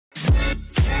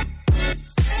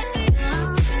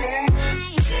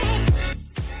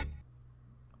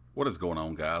What is going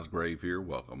on, guys? Grave here.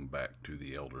 Welcome back to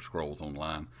the Elder Scrolls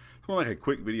Online. I want to make a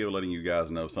quick video letting you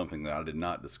guys know something that I did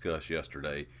not discuss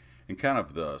yesterday and kind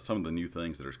of some of the new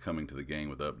things that are coming to the game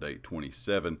with update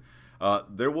 27.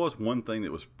 There was one thing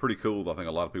that was pretty cool that I think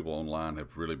a lot of people online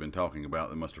have really been talking about.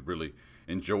 They must have really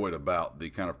enjoyed about the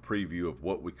kind of preview of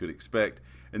what we could expect,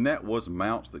 and that was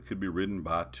mounts that could be ridden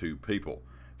by two people.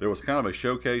 There was kind of a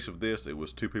showcase of this. It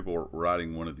was two people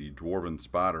riding one of the Dwarven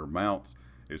Spider mounts.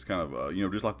 It's kind of,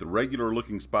 just like the regular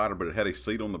looking Spider, but it had a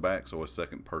seat on the back so a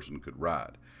second person could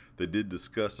ride. They did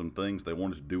discuss some things they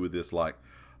wanted to do with this, like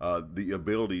the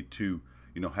ability to,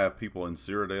 have people in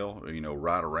Cyrodiil,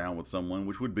 ride around with someone,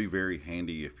 which would be very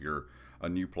handy if you're a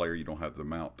new player. You don't have the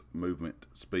mount movement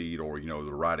speed or, the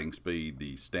riding speed,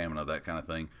 the stamina, that kind of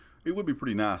thing. It would be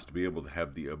pretty nice to be able to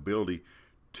have the ability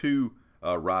to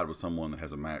ride with someone that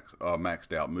has a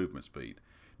maxed out movement speed.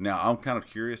 Now, I'm kind of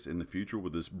curious, in the future, will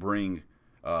this bring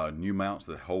new mounts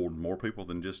that hold more people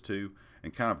than just two,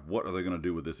 and kind of what are they going to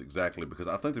do with this exactly, because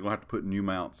I think they're going to have to put new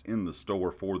mounts in the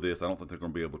store for this. I don't think they're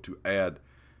going to be able to add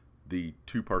the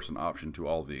two-person option to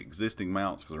all the existing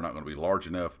mounts because they're not going to be large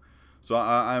enough. So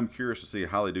I'm curious to see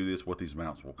how they do this, what these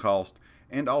mounts will cost,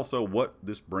 and also what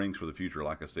this brings for the future.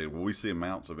 Like I said, will we see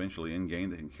mounts eventually in game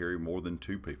that can carry more than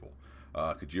two people?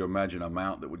 Could you imagine a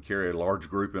mount that would carry a large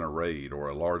group in a raid or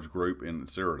a large group in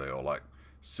Cyrodiil, like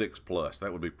 6+?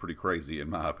 That would be pretty crazy in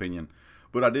my opinion.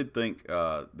 But I did think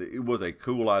it was a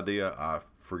cool idea. I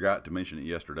forgot to mention it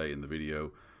yesterday in the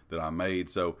video that I made.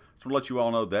 So to let you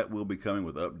all know, that will be coming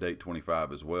with update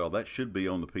 25 as well. That should be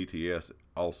on the PTS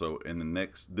also in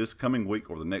this coming week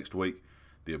or the next week,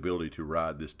 the ability to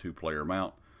ride this two-player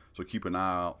mount. So keep an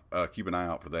eye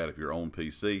out for that if you're on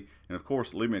PC. And of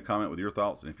course, leave me a comment with your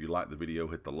thoughts. And if you like the video,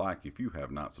 hit the like. If you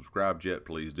have not subscribed yet,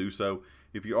 please do so.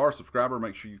 If you are a subscriber,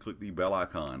 make sure you click the bell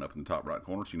icon up in the top right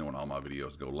corner so you know when all my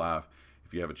videos go live.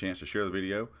 If you have a chance to share the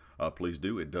video, please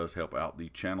do. It does help out the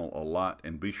channel a lot.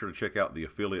 And be sure to check out the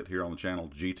affiliate here on the channel,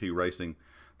 GT Racing.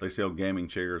 They sell gaming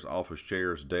chairs, office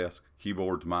chairs, desks,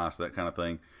 keyboards, mice, that kind of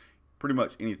thing. Pretty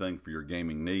much anything for your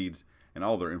gaming needs. And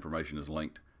all their information is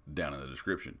linked down in the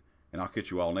description. And I'll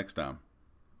catch you all next time.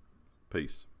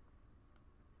 Peace.